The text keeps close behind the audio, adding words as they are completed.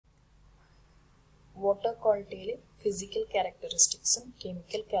water quality physical characteristics and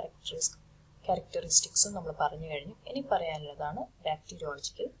chemical characteristics നമ്മൾ പറഞ്ഞു കഴിഞ്ഞു. ഇനി പറയാനുള്ളതാണ്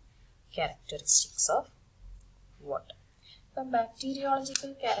bacteriological characteristics of water. അപ്പം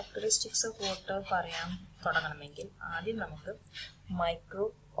bacteriological characteristics of water പറയാൻ തുടങ്ങണമെങ്കിൽ ആദ്യം നമുക്ക് മൈക്രോ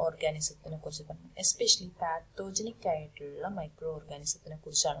ഓർഗാനിസത്തിനെ കുറിച്ച് പറയാം. എസ്പെഷ്യലി പാത്തോജനിക് ആയിട്ടുള്ള മൈക്രോ ഓർഗാനിസത്തിനെ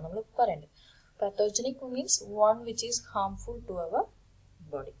കുറിച്ചാണ് നമ്മൾ പറയേണ്ടത്. Pathogenic means one which is harmful to our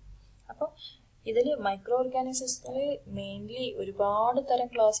body. അപ്പം ഇതിൽ മൈക്രോ ഓർഗാനിസത്തിൽ മെയിൻലി ഒരുപാട് തരം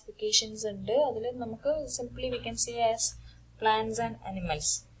ക്ലാസിഫിക്കേഷൻസ് ഉണ്ട്. അതിൽ നമുക്ക് simply we can say as plants and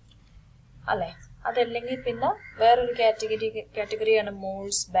animals അല്ലേ. അതല്ലെങ്കിൽ പിന്നെ വേറൊരു കാറ്റഗറിയാണ്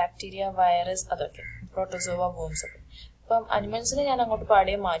മോൾസ്, ബാക്ടീരിയ, വൈറസ്, അതൊക്കെ പ്രോട്ടോസോവ, വോംസ് ഒക്കെ. അപ്പം അനിമൽസിനെ ഞാൻ അങ്ങോട്ട്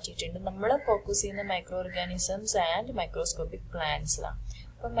പാടിയെ മാറ്റിയിട്ടുണ്ട്. നമ്മൾ ഫോക്കസ് ചെയ്യുന്ന മൈക്രോ ഓർഗാനിസംസ് ആൻഡ് മൈക്രോസ്കോപ്പിക് പ്ലാന്റ്സിലാണ്.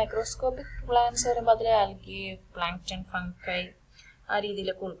 അപ്പം മൈക്രോസ്കോപ്പിക് പ്ലാന്റ്സ് വരുമ്പോൾ അതിൽ ആൽഗി, പ്ലാങ്ക്ടൺ, ഫംഗൈ ആ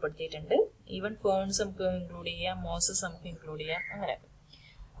രീതിയിലൊക്കെ ഉൾപ്പെടുത്തിയിട്ടുണ്ട്. ഈവൻ ഫേൺസ് നമുക്ക് ഇൻക്ലൂഡ് ചെയ്യാം, മോസസ് നമുക്ക് ഇൻക്ലൂഡ് ചെയ്യാം, അങ്ങനെയൊക്കെ.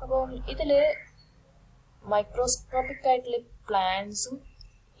 അപ്പം ഇതിൽ മൈക്രോസ്കോപ്പിക് ആയിട്ടുള്ള പ്ലാന്റ്സും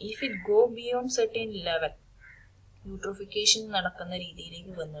if it go beyond certain level eutrophication നടക്കുന്ന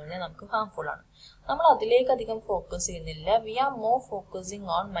രീതിയിലേക്ക് വന്നു കഴിഞ്ഞാൽ നമുക്ക് ഹാർംഫുൾ ആണ്. നമ്മൾ അതിലേക്ക് അധികം ഫോക്കസ് ചെയ്യുന്നില്ല. V are more focusing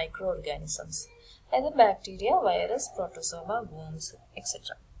on micro organisms, അതായത് bacteria, virus, protozoa, worms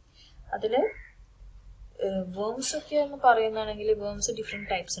etcetera. അതിൽ വേംസ് ഒക്കെ എന്ന് പറയുന്നതാണെങ്കിൽ വേംസ് ഡിഫറെന്റ്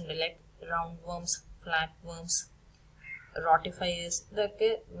ടൈപ്സ് ഉണ്ട്. Like round worms, flat worms, റോട്ടിഫയേഴ്സ്, ഇതൊക്കെ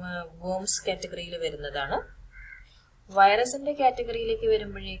വേംസ് കാറ്റഗറിയിൽ വരുന്നതാണ്. വൈറസിന്റെ കാറ്റഗറിയിലേക്ക്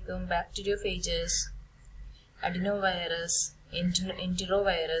വരുമ്പോഴേക്കും ബാക്ടീരിയോഫേജസ്, അഡിനോ വൈറസ്, എൻറ്റിറോ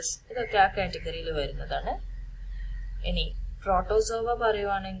വൈറസ്, ഇതൊക്കെ ആ കാറ്റഗറിയിൽ വരുന്നതാണ്. ഇനി പ്രോട്ടോസോവ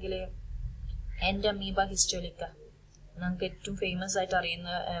പറയുവാണെങ്കിൽ എൻഡമീബ ഹിസ്റ്റോലിക്ക, നമുക്ക് ഏറ്റവും ഫേമസ് ആയിട്ട് അറിയുന്ന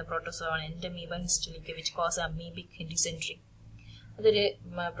പ്രോട്ടോസോവ ആണ് Entamoeba ഹിസ്റ്റോലിക്ക, which cos amoebic dysentery. അതൊരു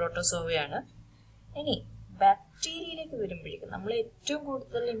പ്രോട്ടോസോവയാണ്. ഇനി ബാക്ടീരിയയിലേക്ക് വരുമ്പോഴേക്കും നമ്മൾ ഏറ്റവും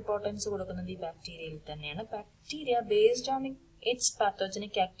കൂടുതൽ ഇമ്പോർട്ടൻസ് കൊടുക്കുന്നത് ഈ ബാക്ടീരിയയിൽ തന്നെയാണ്. Bacteria based on its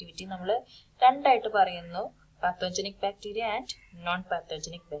pathogenic activity നമ്മൾ രണ്ടായിട്ട് പറയുന്നു, pathogenic bacteria and non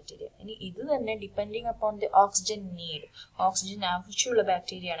pathogenic bacteria. ഇനി ഇത് തന്നെ depending upon the oxygen need. Oxygen ആവശ്യമുള്ള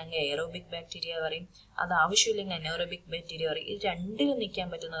ബാക്ടീരിയ ആണെങ്കിൽ എയറോബിക് ബാക്ടീരിയ പറയും, അത് ആവശ്യമില്ലെങ്കിൽ അനോറോബിക് ബാക്ടീരിയ പറയും. ഇത് രണ്ടിലും നിൽക്കാൻ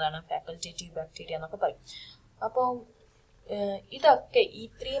പറ്റുന്നതാണ് ഫാക്കൽറ്റേറ്റീവ് ബാക്ടീരിയ എന്നൊക്കെ പറയും. അപ്പോൾ ഇതൊക്കെ ഈ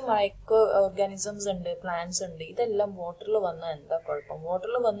 3 മൈക്രോ ഓർഗാനിസംസ് ഉണ്ട്, പ്ലാന്റ്സ് ഉണ്ട്, ഇതെല്ലാം വാട്ടറിൽ വന്നാൽ എന്താ കുഴപ്പം?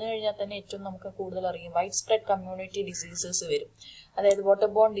 വാട്ടറിൽ വന്നു കഴിഞ്ഞാൽ തന്നെ ഏറ്റവും നമുക്ക് കൂടുതൽ അറിയും വൈഡ് സ്പ്രെഡ് കമ്മ്യൂണിറ്റി ഡിസീസസ് വരും, അതായത് വാട്ടർ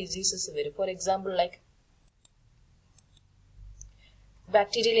ബോൺ ഡിസീസസ് വരും. For example like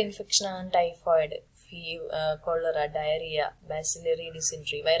bacterial infection ആണ് typhoid, cholera, diarrhoea, bacillary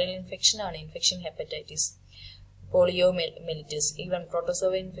dysentery. Viral infection ആണ് infection hepatitis, പോളിയോമെലിറ്റിസ്, even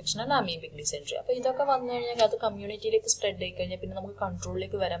protozoa infection ആണ് അമീബിക് ഡിസെൻട്രി. അപ്പൊ ഇതൊക്കെ വന്നു കഴിഞ്ഞാൽ അത് കമ്മ്യൂണിറ്റിയിലേക്ക് സ്പ്രെഡ് ആയി കഴിഞ്ഞാൽ പിന്നെ നമുക്ക്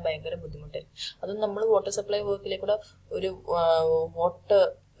കൺട്രോളിലേക്ക് വരാൻ ഭയങ്കര ബുദ്ധിമുട്ടായിരിക്കും. അതും നമ്മൾ വാട്ടർ സപ്ലൈ വർക്കിലേക്കൂടെ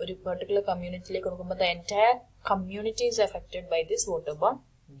ഒരു പെർട്ടിക്കുലർ കമ്മ്യൂണിറ്റിയിലേക്ക് കൊടുക്കുമ്പോൾ the entire community is affected by this water bone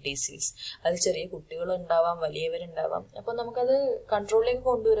disease. അത് ചെറിയ കുട്ടികളുണ്ടാവാം, വലിയവരുണ്ടാവാം. അപ്പൊ നമുക്കത് കൺട്രോളിലേക്ക്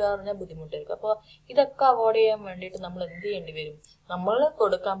കൊണ്ടുവരിക പറഞ്ഞാൽ ബുദ്ധിമുട്ടായിരിക്കും. അപ്പൊ ഇതൊക്കെ അവോയ്ഡ് ചെയ്യാൻ വേണ്ടിയിട്ട് നമ്മൾ എന്ത് ചെയ്യേണ്ടി വരും? നമ്മൾ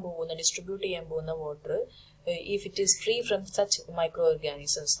കൊടുക്കാൻ പോകുന്ന, ഡിസ്ട്രിബ്യൂട്ട് ചെയ്യാൻ പോകുന്ന water if it is free from such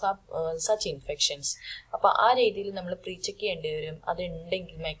microorganisms, such infections, അപ്പൊ ആ രീതിയിൽ നമ്മൾ പ്രീചെക്ക് ചെയ്യേണ്ടി വരും.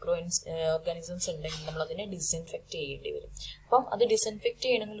 അതുണ്ടെങ്കിൽ മൈക്രോ ഓർഗാനിസംസ് ഉണ്ടെങ്കിൽ നമ്മൾ അതിനെ ഡിസ്ഇൻഫെക്ട് ചെയ്യേണ്ടി വരും. അപ്പം അത് ഡിസ്ഇൻഫെക്ട്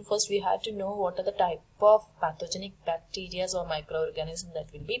ചെയ്യണമെങ്കിൽ first we have to know what are the type of pathogenic bacterias or micro organism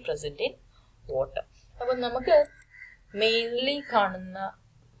that will be present in water. അപ്പം നമുക്ക് മെയിൻലി കാണുന്ന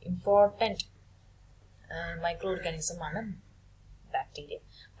ഇമ്പോർട്ടൻറ്റ് മൈക്രോ ഓർഗാനിസം ആണ് ബാക്ടീരിയ.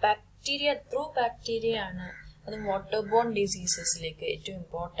 ത്രൂ ബാക്ടീരിയ ആണ് അത് വാട്ടർ ബോൺ ഡിസീസസിലേക്ക് ഏറ്റവും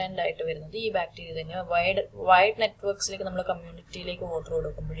ഇമ്പോർട്ടൻ്റ് ആയിട്ട് വരുന്നത് ഈ ബാക്ടീരിയ തന്നെയാണ്. വൈഡ് നെറ്റ്വർക്സിലേക്ക് നമ്മൾ കമ്മ്യൂണിറ്റിയിലേക്ക് വാട്ടർ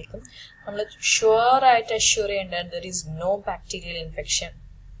കൊടുക്കുമ്പോഴേക്കും നമ്മൾ ഷുവർ ആയിട്ട് അഷ്യൂർ ചെയ്യേണ്ടത് there is no bacterial infection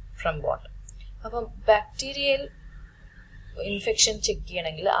from water. അപ്പം ബാക്ടീരിയൽ ഇൻഫെക്ഷൻ ചെക്ക്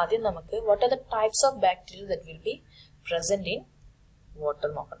ചെയ്യണമെങ്കിൽ ആദ്യം നമുക്ക് what are the types of bacteria that will be present in water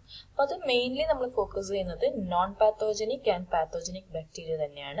നോക്കണം. അപ്പൊ അത് മെയിൻലി നമ്മൾ ഫോക്കസ് ചെയ്യുന്നത് non pathogenic and pathogenic bacteria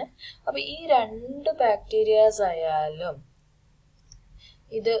തന്നെയാണ്. അപ്പൊ ഈ രണ്ട് ബാക്ടീരിയാസ് ആയാലും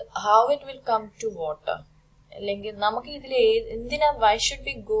ഇത് how it will come to water, അല്ലെങ്കിൽ നമുക്ക് ഇതിൽ എന്തിനാ why should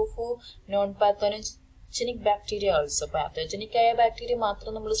be go for non pathogenic bacteria also? Pathogenic ആയ ബാക്ടീരിയ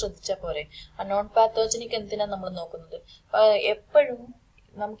മാത്രം നമ്മൾ ശ്രദ്ധിച്ചാൽ പോരെ. ആ നോൺ പാത്തോജനിക് എന്തിനാ നമ്മൾ നോക്കുന്നത്? എപ്പോഴും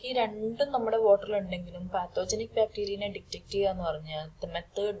നമുക്ക് ഈ രണ്ടും നമ്മുടെ വാട്ടറിൽ ഉണ്ടെങ്കിലും പാത്തോജനിക് ബാക്ടീരിയനെ ഡിറ്റക്ട് ചെയ്യുക എന്ന് പറഞ്ഞാൽ the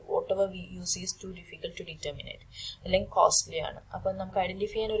method what ever we use is to difficult to determinate, അല്ലെങ്കിൽ കോസ്റ്റ്ലി ആണ്. അപ്പം നമുക്ക്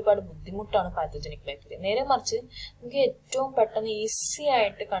ഐഡന്റിഫൈ ചെയ്യാൻ ഒരുപാട് ബുദ്ധിമുട്ടാണ് പാത്തോജനിക് ബാക്ടീരിയ. നേരെ മറിച്ച് നമുക്ക് ഏറ്റവും പെട്ടെന്ന് ഈസി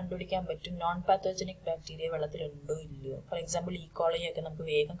ആയിട്ട് കണ്ടുപിടിക്കാൻ പറ്റും നോൺ പാത്തോജനിക് ബാക്ടീരിയ വെള്ളത്തിലുണ്ടോ ഇല്ലയോ. ഫോർ എക്സാമ്പിൾ ഈക്കോളി ഒക്കെ നമുക്ക്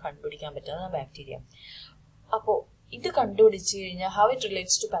വേഗം കണ്ടുപിടിക്കാൻ പറ്റുന്ന ബാക്ടീരിയ. അപ്പോൾ ഇത് കണ്ടുപിടിച്ച് കഴിഞ്ഞാൽ how it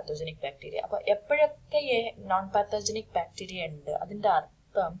relates to pathogenic bacteria. അപ്പോൾ എപ്പോഴൊക്കെ നോൺ പാത്തോജനിക് ബാക്ടീരിയ ഉണ്ട് അതിൻ്റെ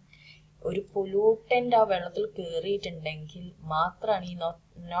അർത്ഥം ഒരു പൊല്യൂട്ടൻ്റ് ആ വെള്ളത്തിൽ കയറിയിട്ടുണ്ടെങ്കിൽ മാത്രമാണ് ഈ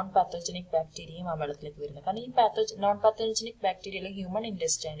നോൺ പാത്തോജനിക് ബാക്ടീരിയയും ആ വെള്ളത്തിലേക്ക് വരുന്നത്. കാരണം ഈ നോൺ പാത്തോജനിക് ബാക്ടീരിയ അല്ലെങ്കിൽ ഹ്യൂമൻ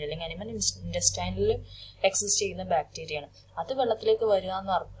ഇൻഡസ്റ്റൈനിൽ അല്ലെങ്കിൽ അനിമൽ ഇൻഡസ്റ്റൈനിൽ എക്സിസ്റ്റ് ചെയ്യുന്ന ബാക്ടീരിയയാണ്. അത് വെള്ളത്തിലേക്ക് വരിക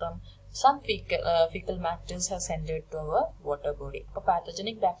എന്നർത്ഥം some fecal matters have entered to our water body. അപ്പോൾ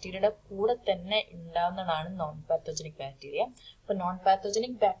പാത്തോജനിക് ബാക്ടീരിയയുടെ കൂടെ തന്നെ ഉണ്ടാവുന്നതാണ് നോൺ പാത്തോജനിക് ബാക്ടീരിയ. അപ്പോൾ നോൺ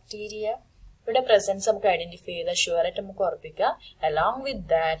പാത്തോജനിക് ബാക്ടീരിയയുടെ പ്രസൻസ് നമുക്ക് ഐഡന്റിഫൈ ചെയ്താൽ ഷുവറായിട്ട് നമുക്ക് ഉറപ്പിക്കാം അലോങ് വിത്ത്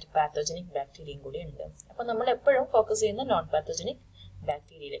ദാറ്റ് പാത്തോജനിക് ബാക്ടീരിയയും കൂടി ഉണ്ട്. അപ്പോൾ നമ്മൾ എപ്പോഴും ഫോക്കസ് ചെയ്യുന്ന നോൺ പാത്തോജനിക്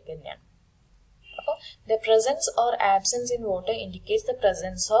ബാക്ടീരിയയിലേക്ക് തന്നെയാണ്. അപ്പോൾ the presence or absence in water indicates the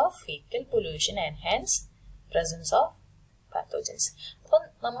presence of fecal pollution and hence presence of pathogens. അപ്പം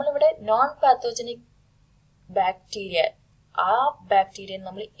നമ്മളിവിടെ നോൺ പാത്തോജനിക് ബാക്ടീരിയ ആ ബാക്ടീരിയ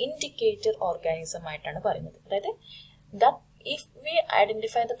നമ്മൾ ഇൻഡിക്കേറ്റർ ഓർഗാനിസം ആയിട്ടാണ് പറയുന്നത്. അതായത് if we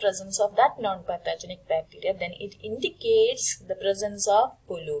identify the presence of that non-pathogenic bacteria, then it indicates the presence of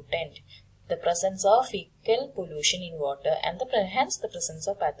pollutant, the presence of fecal pollution in water, and hence the presence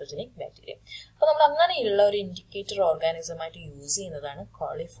of pathogenic bacteria. അപ്പോൾ നമ്മൾ അങ്ങനെയുള്ള ഒരു indicator organism ആയിട്ട് use ചെയ്യുന്നതാണ്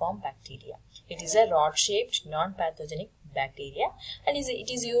coliform bacteria. It is a rod-shaped non-pathogenic bacteria and it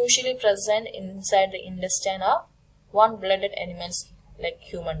is usually present inside the intestine of warm-blooded animals like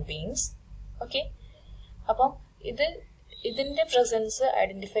human beings. Okay, അപ്പം ഇതിന്റെ presence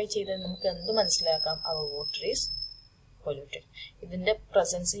identify ചെയ്ത് നമുക്ക് എന്ത് മനസ്സിലാക്കാം? our water is polluted. ഇതിന്റെ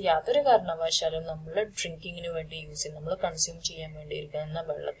presence യാതൊരു കാരണവശാലും നമ്മൾ ഡ്രിങ്കിങ്ങിന് വേണ്ടി യൂസ് ചെയ്യും, നമ്മൾ കൺസ്യൂം ചെയ്യാൻ വേണ്ടി ഇരിക്കുന്ന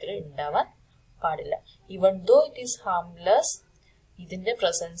വെള്ളത്തിൽ ഉണ്ടാവാൻ പാടില്ല. Even though it is harmless, ഇതിന്റെ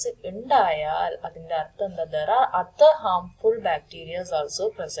പ്രസൻസ് ഉണ്ടായാൽ അതിന്റെ അർത്ഥം എന്താ? there are other harmful bacteria also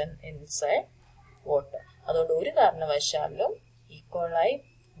present inside water. അതുകൊണ്ട് ഒരു കാരണവശാലും ഈക്കോളൈ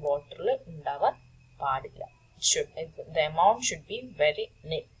വാട്ടറിൽ ഉണ്ടാവാൻ പാടില്ല. The amount should be very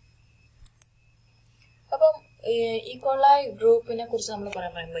nil. അപ്പം ഈക്കോളൈ ഗ്രൂപ്പിനെ കുറിച്ച് നമ്മൾ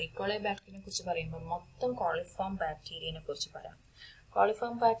പറയുമ്പോൾ ഈക്കോളൈ ബാക്ടീരിയനെ കുറിച്ച് പറയുമ്പോൾ മൊത്തം കോളിഫോം ബാക്ടീരിയനെ കുറിച്ച് പറയാം.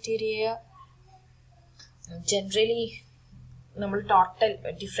 കോളിഫോം ബാക്ടീരിയ ജനറലി നമ്മൾ ടോട്ടൽ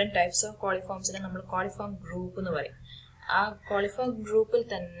ഡിഫറെന്റ് ടൈപ്സ് ഓഫ് കോളിഫോംസിനെ നമ്മൾ കോളിഫോം ഗ്രൂപ്പ് എന്ന് പറയും. ആ കോളിഫോം ഗ്രൂപ്പിൽ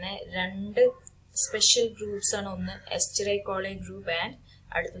തന്നെ രണ്ട് സ്പെഷ്യൽ ഗ്രൂപ്പ്സ് ആണ്. ഒന്ന് എസ്ചെറൈക്കോളൈ ഗ്രൂപ്പ് ആൻഡ്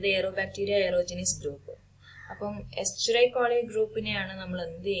അടുത്തത് എയറോബാക്ടീരിയ എയറോജിനിസ് ഗ്രൂപ്പ്. അപ്പം എസ്ചെറൈക്കോളൈ ഗ്രൂപ്പിനെയാണ് നമ്മൾ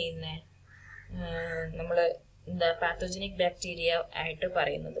എന്ത് ചെയ്യുന്നത്? നമ്മൾ എന്താ പാത്തോജനിക് ബാക്ടീരിയ ആയിട്ട്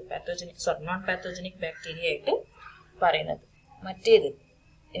പറയുന്നത്, നോൺ പാത്തോജനിക് ബാക്ടീരിയ ആയിട്ട് പറയുന്നത്. മറ്റേത്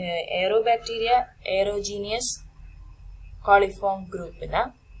എയറോബാക്ടീരിയ എയറോജീനിയസ് കോളിഫോം ഗ്രൂപ്പിന്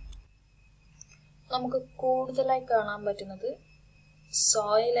നമുക്ക് കൂടുതലായി കാണാൻ പറ്റുന്നത്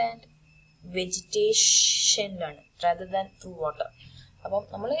soil and വെജിറ്റേഷനിലാണ് rather than through water. അപ്പം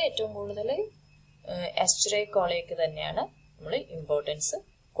നമ്മൾ ഏറ്റവും കൂടുതൽ എസ്ചെറൈക്കോളയ്ക്ക് തന്നെയാണ് നമ്മൾ ഇമ്പോർട്ടൻസ്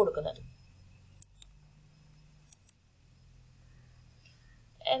കൊടുക്കുന്നത്.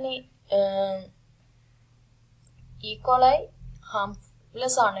 ഇനി ഈക്കോളൈ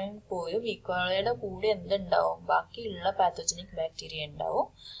ഹാംലെസ് ആണെങ്കിൽ പോലും ഈക്കോളയുടെ കൂടെ എന്തുണ്ടാവും? ബാക്കിയുള്ള പാത്തോജനിക് ബാക്ടീരിയ ഉണ്ടാവും.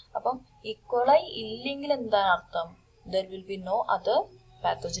 അപ്പം ഈക്കോളൈ ഇല്ലെങ്കിൽ എന്താണ് അർത്ഥം? there will be no other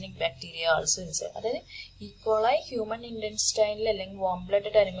pathogenic bacteria also inside. അതായത് ഈക്കോളൈ ഹ്യൂമൻ ഇൻഡസ്റ്റൈനിൽ അല്ലെങ്കിൽ വാം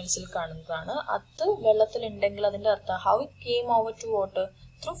ബ്ലഡഡ് അനിമൽസിൽ കാണുന്നതാണ്. അത് വെള്ളത്തിൽ ഉണ്ടെങ്കിൽ അതിന്റെ അർത്ഥം how it came over to water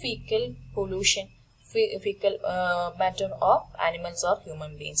through fecal pollution, fecal matter of animals or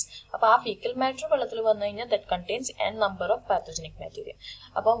human beings. അപ്പോൾ ആ fecal matter വെള്ളത്തിൽ വന്നു കഴിഞ്ഞാൽ that contains n number of pathogenic bacteria.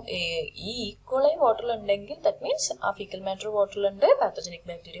 അപ്പം ഈ ഈക്കോളൈ വാട്ടറിൽ ഉണ്ടെങ്കിൽ that means ആ fecal matter വാട്ടറിലുണ്ട്, pathogenic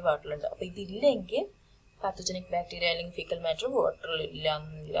bacteria വാട്ടറിലുണ്ട്. അപ്പോൾ ഇതില്ലെങ്കിൽ പാത്തോജനിക് ബാക്ടീരിയ അല്ലെങ്കിൽ ഫീക്കൽ മാറ്റർ വാട്ടറിൽ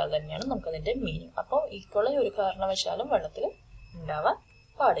ഇല്ലാതെ തന്നെയാണ് നമുക്കതിന്റെ മീനിങ്. അപ്പോൾ ഈക്കോളൈ ഒരു കാരണവശാലും വെള്ളത്തിൽ ഉണ്ടാവാൻ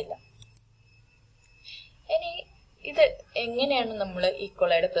പാടില്ല. ഇനി ഇത് എങ്ങനെയാണ് നമ്മൾ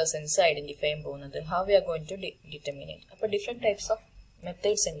ഈക്കോളൈയുടെ പ്രസൻസ് ഐഡന്റിഫൈ ചെയ്യാൻ പോകുന്നത്? How we are going to determinate. അപ്പോൾ ഡിഫറെന്റ് ടൈപ്സ് ഓഫ്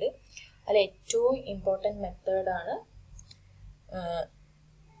മെത്തേഡ്സ് ഉണ്ട്. അതിൽ ഏറ്റവും ഇമ്പോർട്ടൻറ്റ് മെത്തേഡാണ്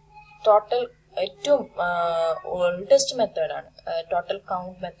ഏറ്റവും ഓൾഡസ്റ്റ് മെത്തേഡാണ് total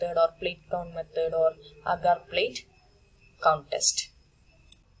count method or plate count method or agar plate count test.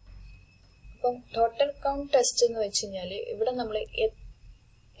 അപ്പം ടോട്ടൽ കൗണ്ട് ടെസ്റ്റ് എന്ന് വെച്ച് കഴിഞ്ഞാൽ ഇവിടെ നമ്മൾ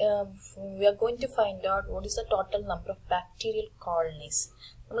we are going to find out what is the total number of bacterial colonies.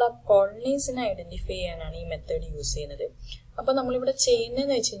 നമ്മൾ ആ കോളനീസിനെ ഐഡന്റിഫൈ ചെയ്യാനാണ് ഈ മെത്തേഡ് യൂസ് ചെയ്യുന്നത്. അപ്പോൾ നമ്മളിവിടെ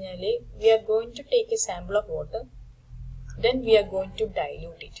ചെയ്യുന്നതെന്ന് വെച്ച് കഴിഞ്ഞാൽ V are going to take A sample of water, then we are going to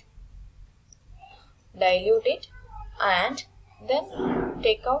dilute it and then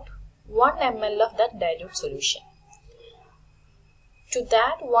take out 1 ml of that dilute solution. To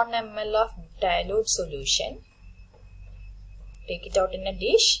that 1 ml of dilute solution, take it out in a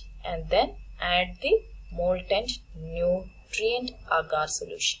dish and then add the molten nutrient agar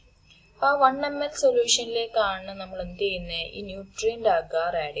solution. ആ 1 ml സൊല്യൂഷനിലേക്കാണ് നമ്മൾ എന്ത് ചെയ്യുന്നത്, ഈ nutrient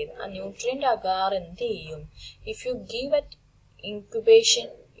agar add ചെയ്ത്. ആ nutrient agar എന്ത് ചെയ്യും, if you give at incubation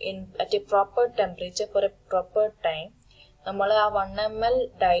at A proper temperature four A proper time, നമ്മൾ ആ 1 ml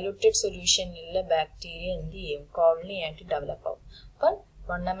ഡൈലൂട്ടഡ് സൊല്യൂഷനിലെ ബാക്ടീരിയ എന്ത് ചെയ്യും, കോളനി ആയിട്ട് ഡെവലപ്പ് ആവും. അപ്പം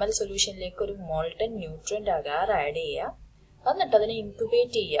 1 ml സൊല്യൂഷനിലേക്ക് ഒരു മോൾട്ടൻ ന്യൂട്രിയന്റ് അഗാർ ആഡ് ചെയ്യുക, എന്നിട്ട് അതിനെ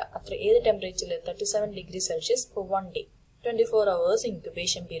ഇൻക്യുബേറ്റ് ചെയ്യുക. അത്ര ഏത് ടെമ്പറേച്ചറിൽ, 37 degree Celsius four 1 day, 24 hours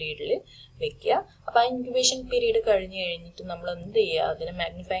incubation പീരീഡിൽ വെക്കുക. അപ്പോൾ ആ ഇൻക്യുബേഷൻ പീരീഡ് കഴിഞ്ഞിട്ട് നമ്മൾ എന്ത് ചെയ്യുക, അതിനെ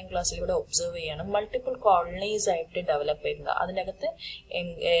മാഗ്നിഫൈങ് ഗ്ലാസ്സിലൂടെ ഒബ്സർവ് ചെയ്യണം. മൾട്ടിപ്പിൾ കോളനീസ് ആയിട്ട് ഡെവലപ്പ് ചെയ്യുന്നത്. അതിനകത്ത്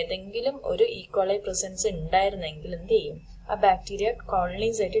ഏതെങ്കിലും ഒരു ഈക്വലൈ പ്രസൻസ് ഉണ്ടായിരുന്നെങ്കിൽ എന്ത് ചെയ്യും, ആ ബാക്ടീരിയ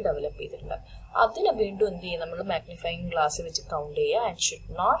കോളനീസ് ആയിട്ട് ഡെവലപ്പ് ചെയ്തിട്ടുണ്ട്. അതിനെ വീണ്ടും എന്ത് ചെയ്യും, നമ്മൾ മാഗ്നിഫൈങ് ഗ്ലാസ് വെച്ച് കൗണ്ട് ചെയ്യുക. ആൻഡ്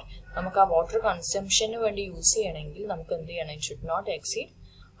ഷുഡ് നോട്ട്, നമുക്ക് ആ വാട്ടർ കൺസംഷന് വേണ്ടി യൂസ് ചെയ്യണമെങ്കിൽ നമുക്ക് എന്ത് ചെയ്യണം, it should not exceed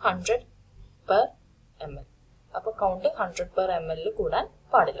 100 per ml. അപ്പോൾ കൗണ്ട് 100 per ml കൂടാൻ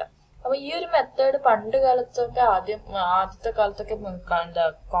പാടില്ല. അപ്പോൾ ഈ ഒരു മെത്തേഡ് പണ്ട് കാലത്തൊക്കെ ആദ്യത്തെ കാലത്തൊക്കെ എന്താ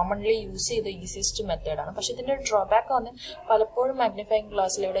കോമൺലി യൂസ് ചെയ്ത ഈസിയസ്റ്റ് മെത്തേഡാണ്. പക്ഷെ ഇതിന്റെ ഡ്രോബാക്ക് വന്ന് പലപ്പോഴും മാഗ്നിഫൈങ്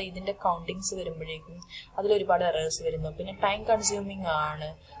ഗ്ലാസ്സിലൂടെ ഇതിന്റെ കൗണ്ടിങ്സ് വരുമ്പോഴേക്കും അതിലൊരുപാട് എറേഴ്സ് വരുന്നു. പിന്നെ ടൈം കൺസ്യൂമിങ് ആണ്.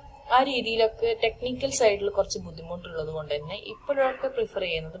 ആ രീതിയിലൊക്കെ ടെക്നിക്കൽ സൈഡിൽ കുറച്ച് ബുദ്ധിമുട്ടുള്ളത് കൊണ്ട് തന്നെ ഇപ്പോഴൊക്കെ പ്രിഫർ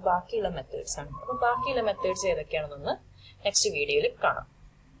ചെയ്യുന്നത് ബാക്കിയുള്ള മെത്തേഡ്സ് ആണ്. അപ്പോൾ ബാക്കിയുള്ള മെത്തേഡ്സ് ഏതൊക്കെയാണെന്നൊന്ന് നെക്സ്റ്റ് വീഡിയോയിൽ കാണാം.